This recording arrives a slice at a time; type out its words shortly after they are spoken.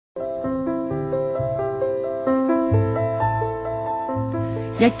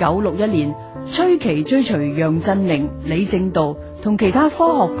1961年，崔琦追隨楊振寧、李政道同其他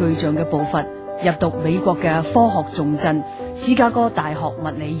科學巨匠嘅步伐，入讀美國嘅科學重鎮芝加哥大學物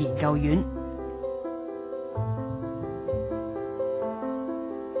理研究院。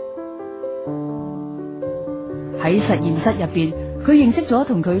喺實驗室入邊，佢認識咗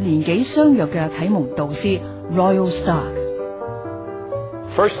同佢年紀相若嘅啟蒙導師 Royal Stark。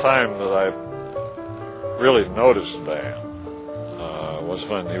 First time that I really noticed Dan was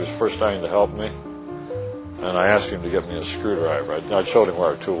when he was first trying to help me, and I asked him to get me a screwdriver. I showed him where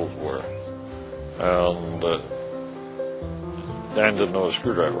our tools were, and Dan didn't know what a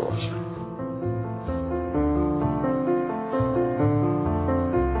screwdriver was.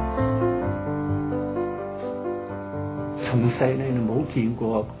 從細你冇見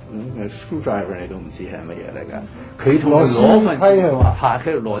過screwdriver 你都唔知係乜嘢嚟㗎。佢同佢攞份紙話嚇，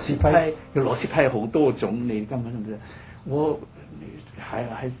佢螺絲批，個螺絲批好多種，你根本都唔知。我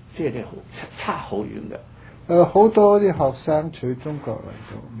係即係差好遠嘅。好多啲學生取中國嚟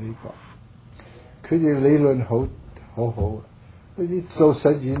到美國，佢哋理論好好，嗰啲做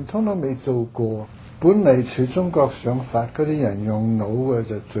實驗通通未做過。本嚟取中國想法嗰啲人用腦嘅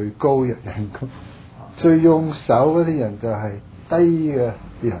就最高人工。最用手嗰啲人就係低嘅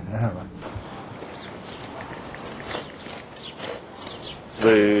人咧，係嘛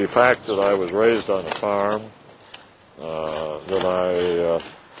 ？The fact that I was raised on a farm, that I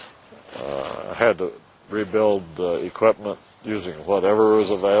had to rebuild equipment using whatever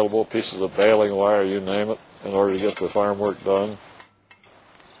was available, pieces of baling wire, you name it, in order to get the farm work done.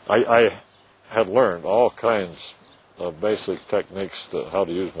 I had learned all kinds of basic techniques to how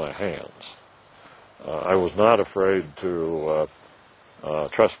to use my hands. I was not afraid to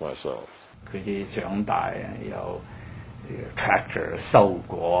trust myself. 佢哋長大有 tractor 收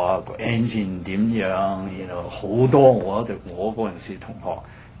過，個 engine 點樣，好多我嗰陣時同學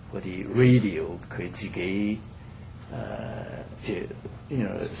嗰啲 radio 佢自己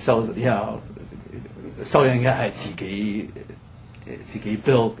收音機係自己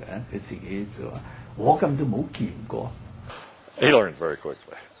build 嘅，佢自己就話我根本都冇見過。He learned very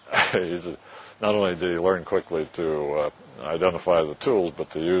quickly. Not only did he learn quickly to identify the tools,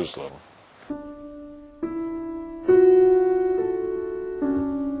 but to use them.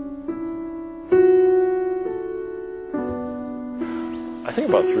 I think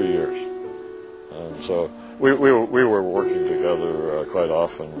about 3 years. And so we were working together quite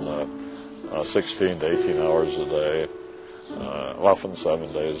often, 16 to 18 hours a day, often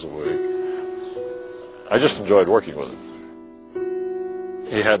 7 days a week. I just enjoyed working with him.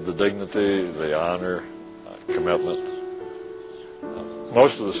 He had the dignity, the honor, commitment.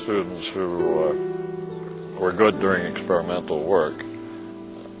 Most of the students who were good during experimental work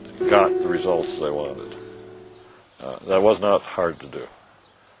got the results they wanted. That was not hard to do,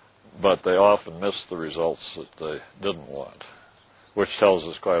 but they often missed the results that they didn't want, which tells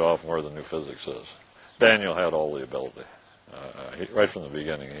us quite often where the new physics is. Daniel had all the ability. Right from the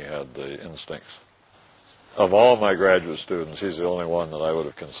beginning, he had the instincts. Of all my graduate students, he's the only one that I would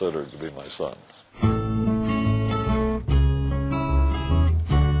have considered to be my son.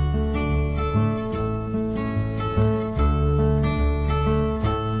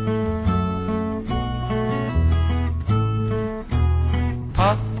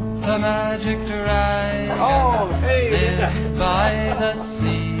 Puff the magic dragon lived by the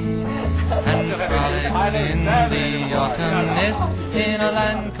sea and frolicked in the autumn mist in a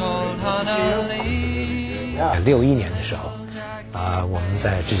land called Honolulu. 61年的时候，我们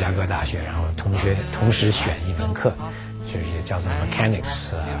在芝加哥大学，然后同学同时选一门课，就是叫做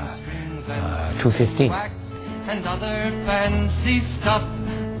Mechanics 215。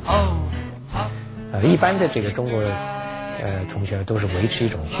一般的这个中国同学都是维持一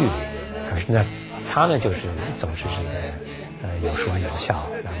种距离，可是呢，他呢就是总是这个有说有笑，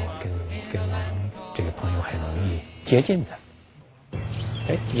然后跟这个朋友很容易接近的。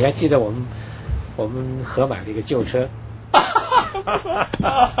哎，你还记得我们合买了一个旧车，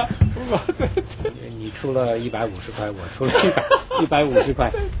你出了150块，我出了150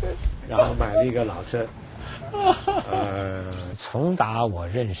块，然后买了一个老车。从打我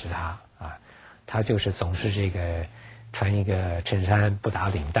认识他啊，他就是总是这个穿一个衬衫不打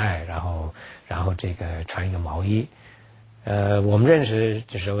领带，然后这个穿一个毛衣。我们认识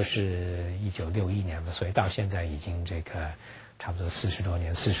的时候是1961年嘛，所以到现在已经这个差不多40多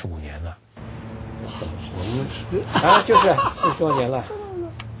年，45年了。就是40多年了，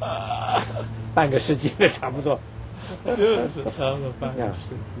半个世纪了，差不多。就是差不多半个世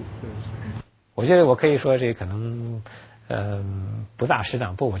纪。我觉得我可以说这可能不大适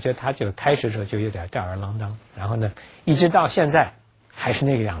当，不，我觉得他就开始的时候就有点吊儿郎当，然后呢，一直到现在还是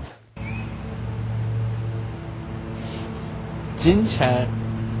那个样子。金钱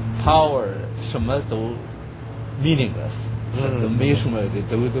power 什么都 meaningless，都没什么的，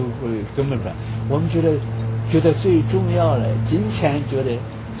都会根本上。我们觉得最重要的金钱，觉得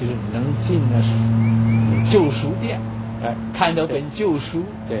就是能进那旧书店，看到本旧书，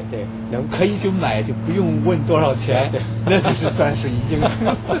对，能可以就买，就不用问多少钱，那就是算是已经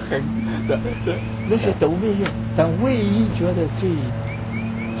很那些都没用。但唯一觉得最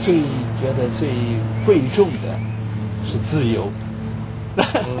贵重的是自由，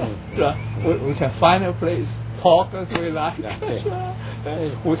是吧？We can find a place, talk as we like.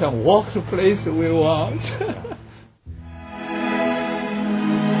 We can walk the place we want.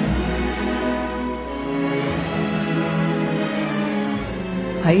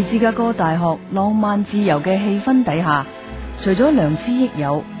 喺芝加哥大學浪漫自由嘅氣氛底下，除咗良師益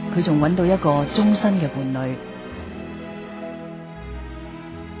友，佢仲揾到一個終身嘅伴侶。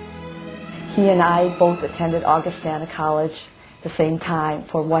He and I both attended Augustana College at the same time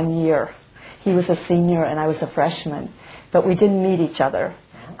for 1 year. He was a senior and I was a freshman, but we didn't meet each other.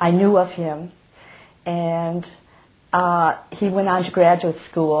 I knew of him, and he went on to graduate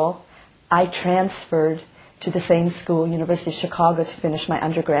school. I transferred to the same school, University of Chicago, to finish my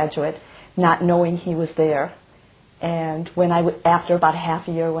undergraduate, not knowing he was there. And after about half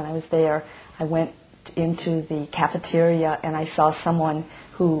a year when I was there, I went into the cafeteria and I saw someone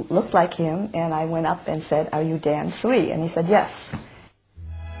who looked like him, and I went up and said, "Are you Dan Tsui?" And he said, "Yes."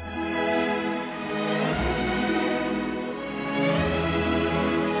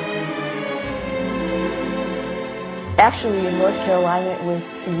 Actually, in North Carolina, it was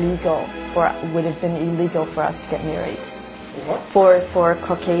would have been illegal for us to get married. What? For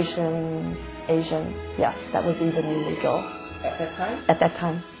Caucasian, Asian, yes, that was even illegal. At that time? At that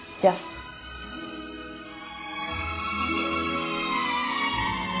time, yes.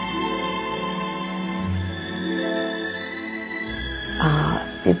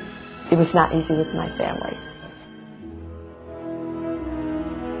 It was not easy with my family.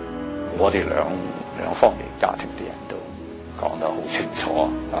 我哋兩方面家庭啲人都講得好清楚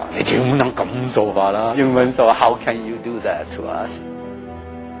啊！你點能咁做法啦？英文就 How can you do that to us?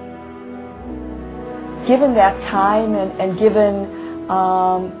 Given that time and given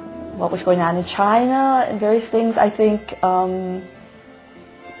what was going on in China and various things, I think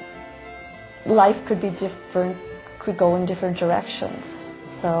life could be different, could go in different directions.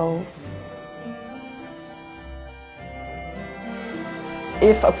 So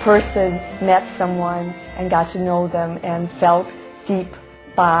if a person met someone and got to know them and felt deep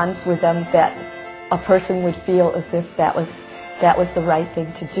bonds with them, that a person would feel as if that was the right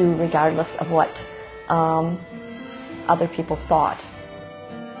thing to do, regardless of what other people thought.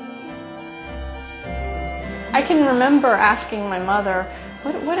 I can remember asking my mother,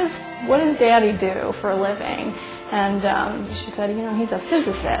 what does Daddy do for a living? And she said, he's a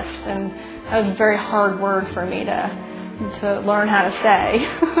physicist. And that was a very hard word for me to learn how to say.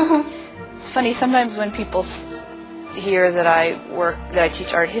 It's funny, sometimes when people hear that I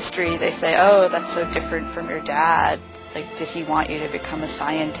teach art history, they say, "Oh, that's so different from your dad. Like, did he want you to become a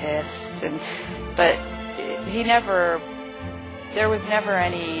scientist?" But there was never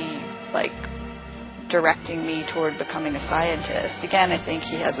any, directing me toward becoming a scientist. Again, I think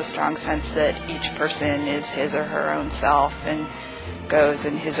he has a strong sense that each person is his or her own self and goes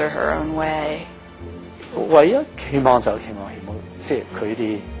in his or her own way. 唯一期望就期望即係佢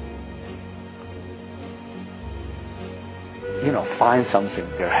哋 find something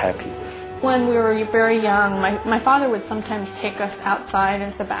they're happy with. When we were very young, my father would sometimes take us outside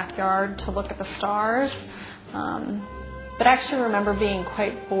into the backyard to look at the stars. But I actually remember being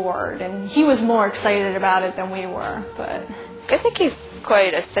quite bored, and he was more excited about it than we were. But I think he's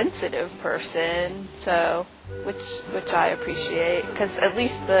quite a sensitive person, so which I appreciate, because at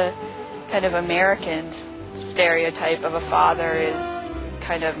least the kind of American stereotype of a father is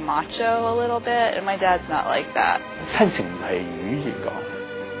kind of macho a little bit, and my dad's not like that. 親情唔係語言講，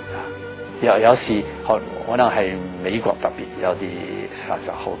有時可能係美國特別有啲其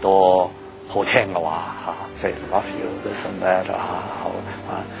實好多好聽嘅話嚇，即係 love you this and that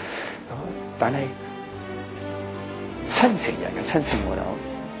但係親情人嘅親情我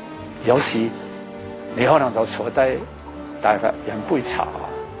有時你可能就坐低大家飲杯茶，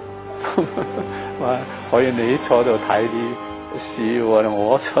可以你坐度睇啲書，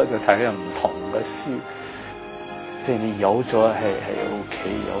我坐度睇唔同嘅書，即係你有咗係 OK，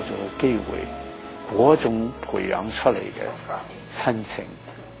 有咗機會，嗰種培養出嚟嘅親情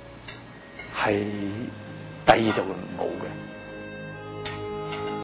係第二度冇嘅。